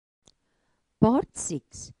Part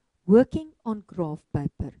 6, Working on Graph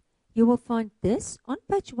Paper. You will find this on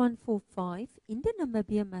page 145 in the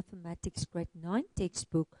Namibian Mathematics Grade 9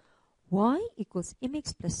 textbook, Y equals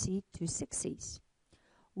mx plus c to success.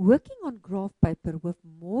 Working on graph paper with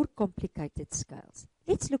more complicated scales.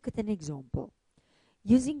 Let's look at an example.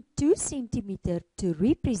 Using 2 centimeter to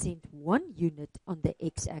represent 1 unit on the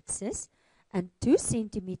x-axis and 2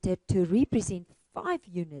 centimeter to represent 5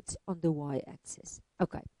 units on the y-axis.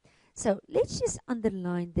 Okay. So let's just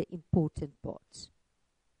underline the important parts.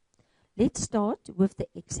 Let's start with the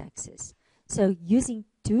x-axis. So using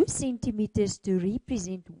 2 centimeters to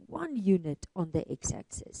represent 1 unit on the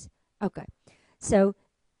x-axis. Okay, so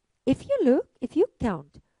if you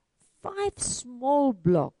count, 5 small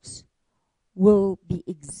blocks will be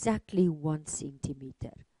exactly 1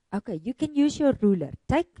 centimeter. Okay, you can use your ruler.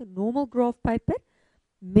 Take a normal graph paper,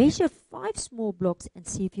 measure 5 small blocks and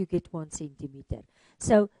see if you get 1 centimeter.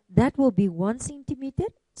 So that will be 1 centimeter.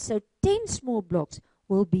 So 10 small blocks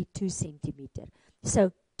will be 2 centimeter.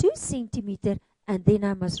 So 2 centimeter and then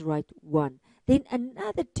I must write 1. Then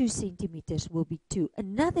another 2 centimeters will be 2.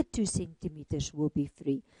 Another 2 centimeters will be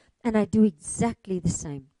 3. And I do exactly the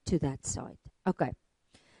same to that side. Okay.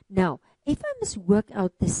 Now, if I must work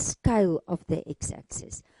out the scale of the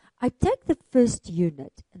x-axis, I take the first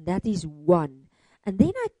unit, and that is 1. And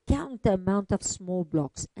then I count the amount of small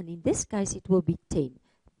blocks, and in this case it will be 10.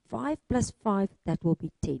 5 plus 5, that will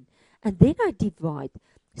be 10. And then I divide.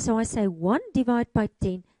 So I say 1 divided by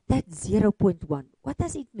 10, that's 0.1. What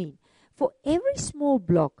does it mean? For every small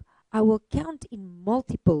block, I will count in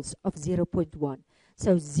multiples of 0.1.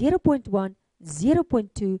 So 0.1,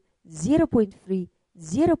 0.2, 0.3,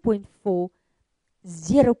 0.4,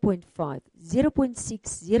 0.5,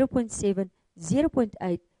 0.6, 0.7,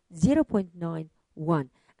 0.8, 0.9, 1.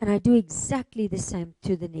 And I do exactly the same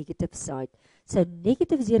to the negative side. So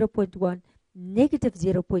negative 0.1, negative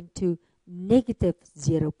 0.2, negative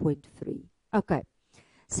 0.3. Okay.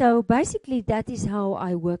 So basically that is how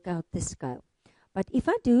I work out the scale. But if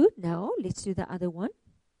I do now, let's do the other one.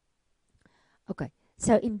 Okay.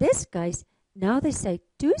 So in this case, now they say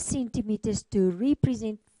 2 centimeters to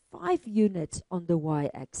represent 5 units on the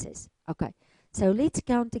y-axis. Okay. So let's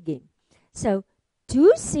count again. So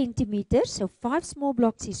 2 centimeters, so 5 small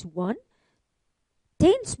blocks is 1.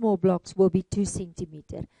 10 small blocks will be 2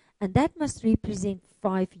 centimeter. And that must represent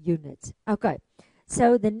 5 units. Okay.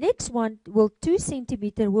 So the next one, 2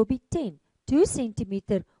 centimeter will be 10. 2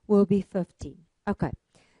 centimeter will be 15. Okay.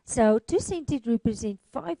 So 2 centimeter represent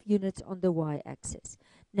 5 units on the y-axis.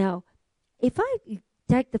 Now, if I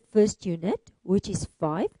take the first unit, which is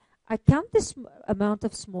 5, I count the amount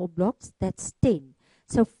of small blocks, that's 10.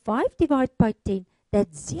 So 5 divided by 10,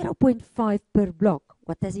 that's 0.5 per block.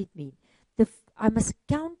 What does it mean? I must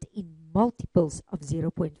count in multiples of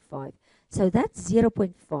 0.5. So that's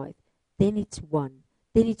 0.5. Then it's 1.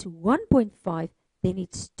 Then it's 1.5. Then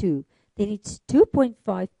it's 2. Then it's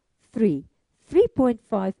 2.5, 3.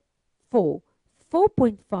 3.5, 4.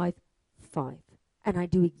 4.5, 5. And I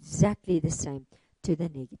do exactly the same to the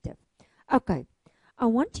negative. Okay. I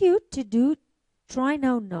want you to try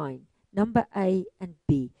now 9. Number A and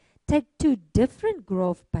B. Take 2 different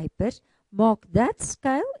graph papers. Mark that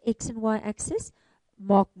scale, X and Y axis.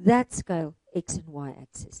 Mark that scale, X and Y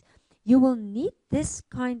axis. You will need this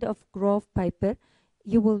kind of graph paper.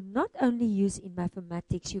 You will not only use in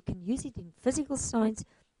mathematics, you can use it in physical science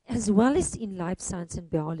as well as in life science and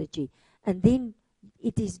biology. And then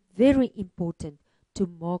it is very important to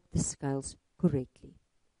mark the scales correctly.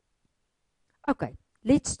 Okay,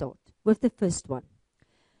 let's start with the first one.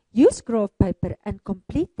 Use graph paper and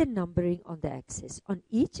complete the numbering on the axis. On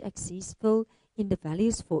each axis, fill in the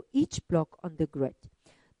values for each block on the grid.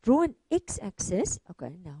 Draw an x-axis.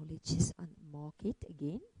 Okay, now let's just mark it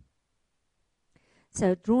again.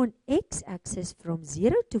 So draw an x-axis from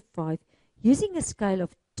 0 to 5 using a scale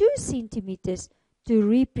of 2 centimeters to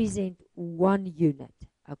represent 1 unit.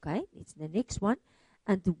 Okay, it's the next one.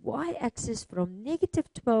 And the y-axis from negative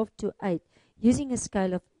 12 to 8 using a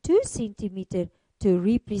scale of 2 centimeters to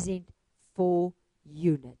represent 4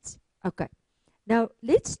 units. Okay. Now,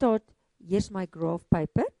 let's start. Here's my graph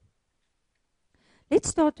paper. Let's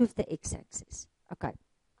start with the x-axis. Okay.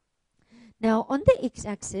 Now, on the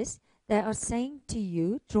x-axis, they are saying to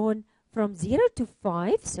you, drawn from 0 to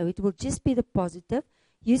 5, so it will just be the positive,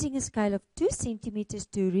 using a scale of 2 centimeters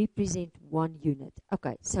to represent 1 unit.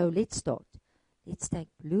 Okay, so let's start. Let's take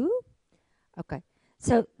blue. Okay.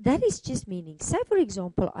 So that is just meaning, say for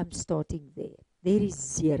example, I'm starting there. There is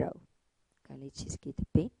 0. Okay, let's just get a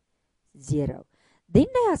pen. 0. Then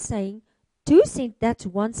they are saying 2 cent, that's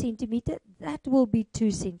 1 centimeter. That will be 2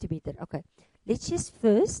 centimeter. Okay, let's just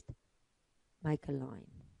first make a line.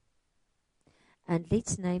 And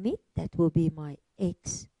let's name it. That will be my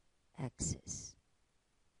x-axis.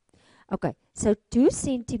 Okay, so 2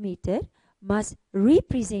 centimeter must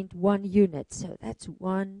represent 1 unit. So that's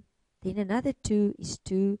 1. Then another 2 is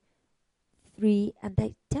 2, 3. And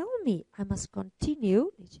they tell me I must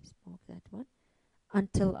continue. Let's just mark that one.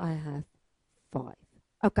 Until I have 5.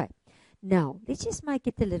 Okay, now let's just make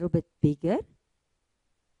it a little bit bigger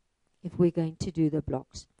if we're going to do the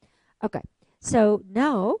blocks. Okay, so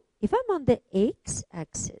now if I'm on the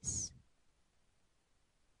x-axis,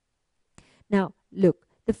 now look,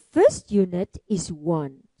 the first unit is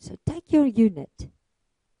 1. So take your unit.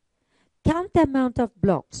 Count the amount of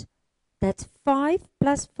blocks. That's 5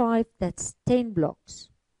 plus 5, that's 10 blocks.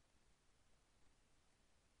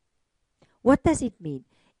 What does it mean?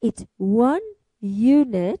 It's 1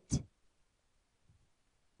 unit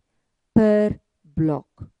per block.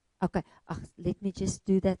 Okay, let me just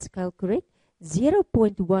do that scale correct.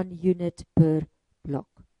 0.1 unit per block.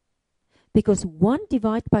 Because 1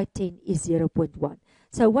 divided by 10 is 0.1.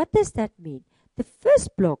 So what does that mean? The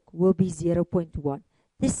first block will be 0.1.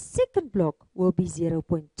 The second block will be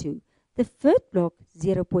 0.2. The third block,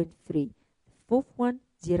 0.3. The fourth one,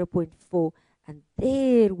 0.4. And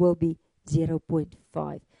there will be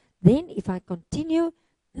 0.5. Then if I continue,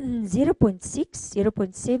 0.6,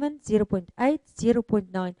 0.7, 0.8,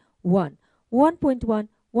 0.9, 1. 1.1,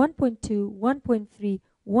 1.2, 1.3,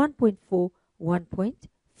 1.4,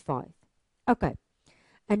 1.5. Okay.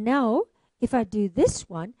 And now, if I do this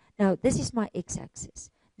one, now this is my x-axis.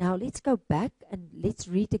 Now let's go back and let's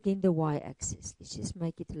read again the y-axis. Let's just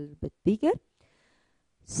make it a little bit bigger.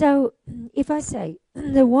 So if I say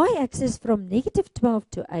the y-axis from negative 12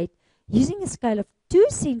 to 8, using a scale of 2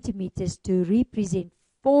 centimeters to represent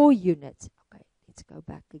 4 units. Okay, let's go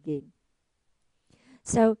back again.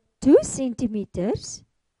 So 2 centimeters.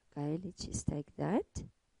 Okay, let's just take that.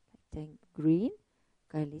 Take green.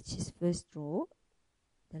 Okay, let's just first draw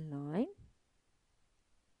the line.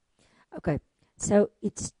 Okay, so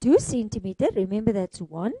it's 2 centimeter. Remember that's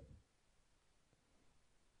 1.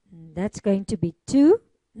 That's going to be 2.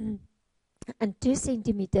 And 2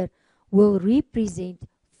 centimeter will represent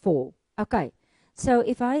 4. Okay, so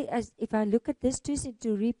if I look at this 2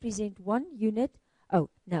 to represent 1 unit. Oh,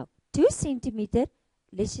 now 2 centimeter.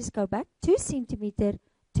 Let's just go back. 2 centimeter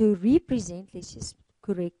to represent. Let's just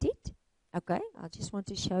correct it. Okay, I just want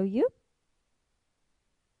to show you.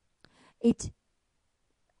 It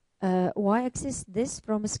y-axis this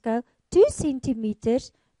from a scale 2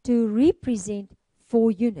 centimeters to represent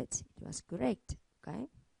 4 units. It was correct. Okay.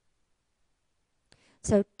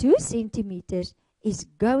 So 2 centimeters is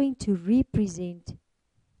going to represent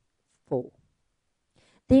 4.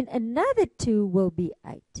 Then another 2 will be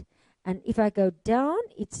 8. And if I go down,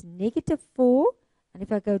 it's negative 4. And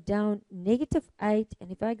if I go down, negative 8.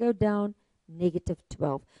 And if I go down, negative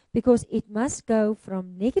 12. Because it must go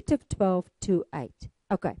from negative 12 to 8.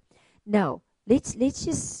 Okay. Now, let's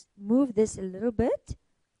just move this a little bit.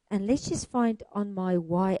 And let's just find on my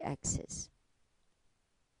y-axis.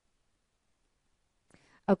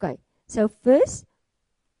 Okay. So first,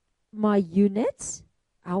 my units.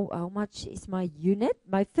 How much is my unit?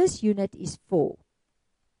 My first unit is 4.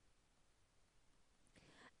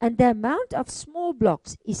 And the amount of small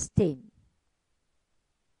blocks is 10.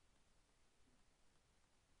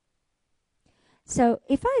 So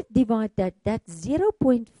if I divide that, that's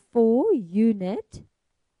 0.4 unit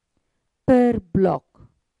per block.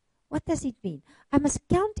 What does it mean? I must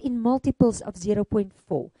count in multiples of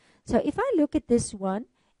 0.4. So if I look at this one,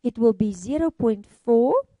 it will be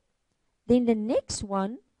 0.4. Then the next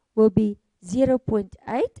one will be 0.8.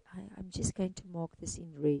 I'm just going to mark this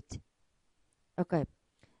in red. Okay.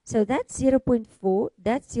 So that's 0.4.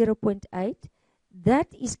 That's 0.8. That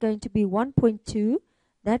is going to be 1.2.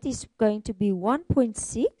 That is going to be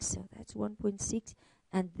 1.6. So that's 1.6.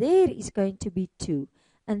 And there is going to be 2.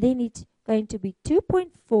 And then it's going to be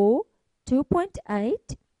 2.4,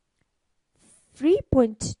 2.8,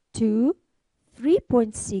 3.2,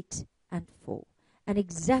 3.6, and 4. And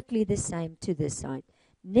exactly the same to this side.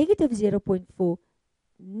 Negative 0.4,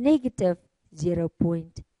 negative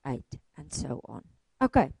 0.8, and so on.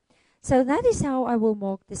 Okay, so that is how I will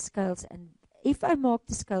mark the scales. And if I mark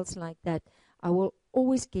the scales like that, I will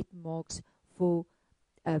always get marks for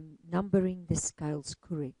numbering the scales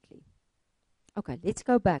correctly. Okay, let's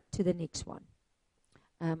go back to the next one.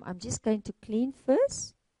 I'm just going to clean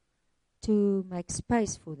first to make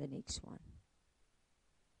space for the next one.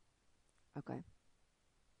 Okay.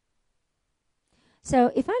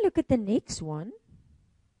 So if I look at the next one,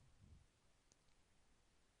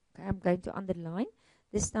 okay, I'm going to underline.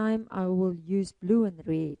 This time I will use blue and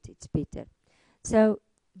red. It's better. So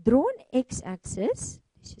draw an x-axis,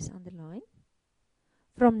 let's just underline,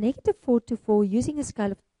 from -4 to 4 using a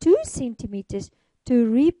scale of 2 centimeters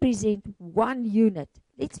to represent 1 unit.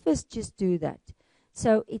 Let's first just do that.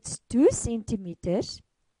 So it's 2 centimeters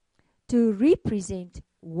to represent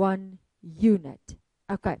 1 unit.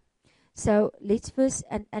 Okay, so let's first,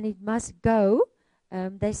 and it must go,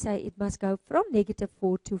 they say it must go from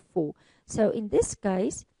 -4 to 4. So in this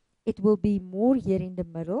case, it will be more here in the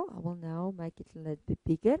middle. I will now make it a little bit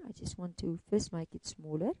bigger. I just want to first make it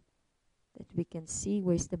smaller, that we can see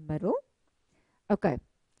where's the middle. Okay,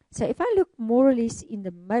 so if I look more or less in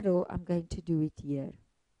the middle, I'm going to do it here.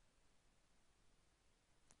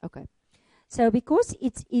 Okay, so because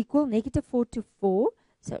it's equal -4 to 4,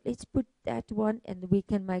 so let's put that one, and we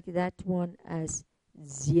can make that one as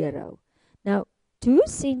 0. Now, 2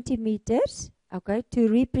 centimeters, okay, to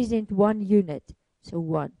represent 1 unit. So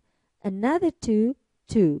 1. Another 2,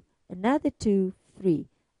 2. Another 2, 3.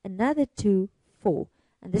 Another 2, 4.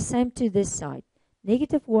 And the same to this side.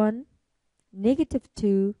 -1,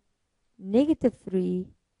 -2, -3,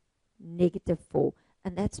 -4.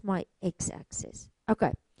 And that's my x-axis.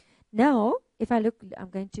 Okay. Now, if I look, I'm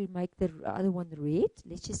going to make the other one red.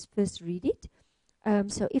 Let's just first read it.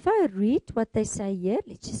 So if I read what they say here,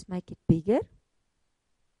 let's just make it bigger.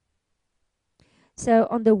 So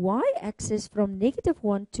on the y-axis from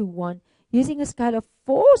 -1 to 1, using a scale of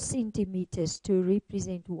 4 centimeters to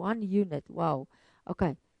represent 1 unit. Wow.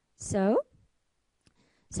 Okay. So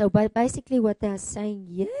basically what they are saying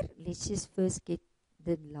here, let's just first get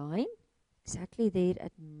the line exactly there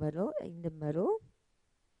in the middle.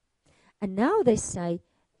 And now they say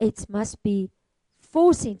it must be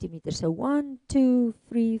 4 centimeters. So 1, 2,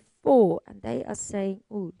 3, 4. And they are saying,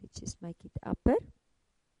 oh, let's just make it upper.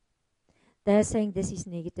 They are saying this is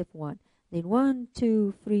 -1. Then 1,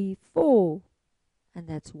 2, 3, 4. And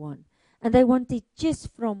that's 1. And they want it just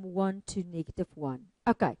from 1 to -1.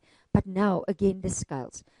 Okay. But now, again, the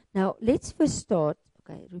scales. Now, let's first start.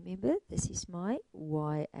 Okay, remember, this is my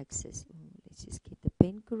y-axis. Let's just get the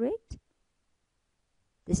pen correct.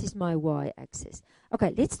 This is my y-axis.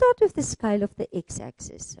 Okay, let's start with the scale of the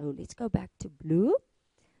x-axis. So let's go back to blue.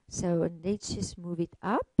 So and let's just move it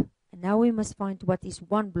up. And now we must find what is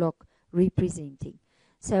one block representing.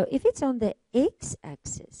 So if it's on the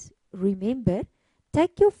x-axis, remember,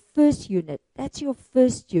 take your first unit. That's your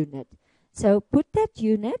first unit. So put that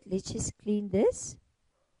unit. Let's just clean this.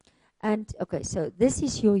 And okay, so this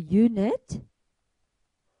is your unit.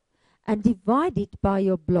 And divide it by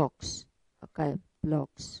your blocks. Okay,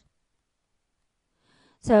 blocks.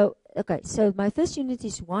 So, okay, so my first unit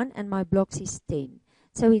is 1 and my blocks is 10.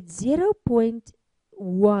 So it's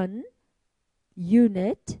 0.1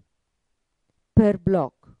 unit per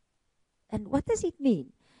block. And what does it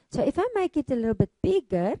mean? So if I make it a little bit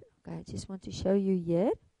bigger, okay, I just want to show you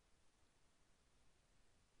here.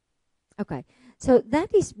 Okay, so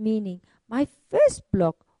that is meaning my first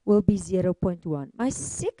block will be 0.1. My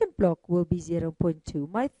second block will be 0.2.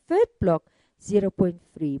 My third block,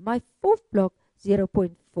 0.3. My fourth block,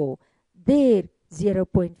 0.4. There,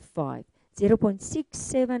 0.5. 0.6,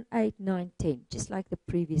 7, 8, 9, 10. Just like the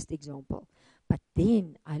previous example. But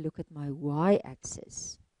then I look at my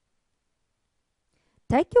y-axis.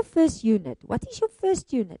 Take your first unit. What is your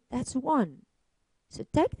first unit? That's 1. So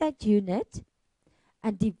take that unit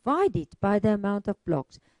and divide it by the amount of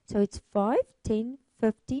blocks. So it's 5, 10,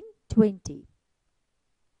 15, 20.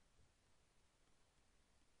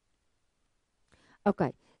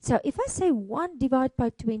 Okay, so if I say 1 divided by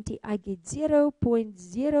 20, I get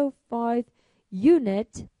 0.05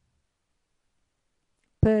 unit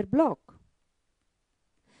per block.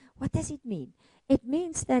 What does it mean? It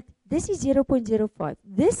means that this is 0.05.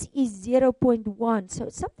 This is 0.1. So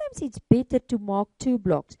sometimes it's better to mark 2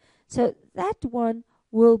 blocks. So that one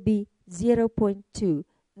will be 0.2.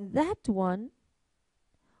 That one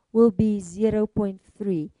will be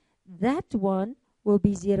 0.3. That one will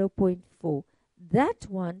be 0.4. That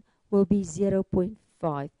one will be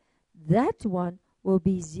 0.5. That one will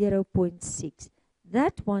be 0.6.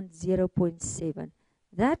 That one 0.7.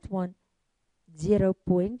 That one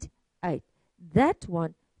 0.8. That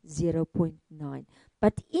one 0.9.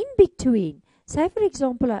 But in between, say for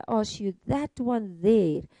example, I ask you that one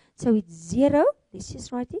there. So it's 0. Let's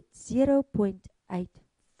just write it.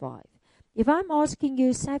 0.85. If I'm asking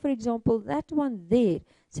you, say for example, that one there.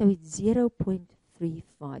 So it's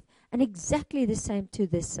 0.35. And exactly the same to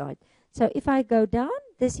this side. So if I go down,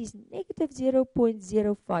 this is negative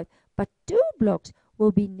 0.05. But 2 blocks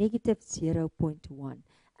will be negative 0.1.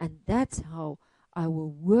 And that's how I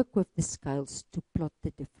will work with the scales to plot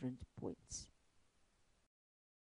the different points.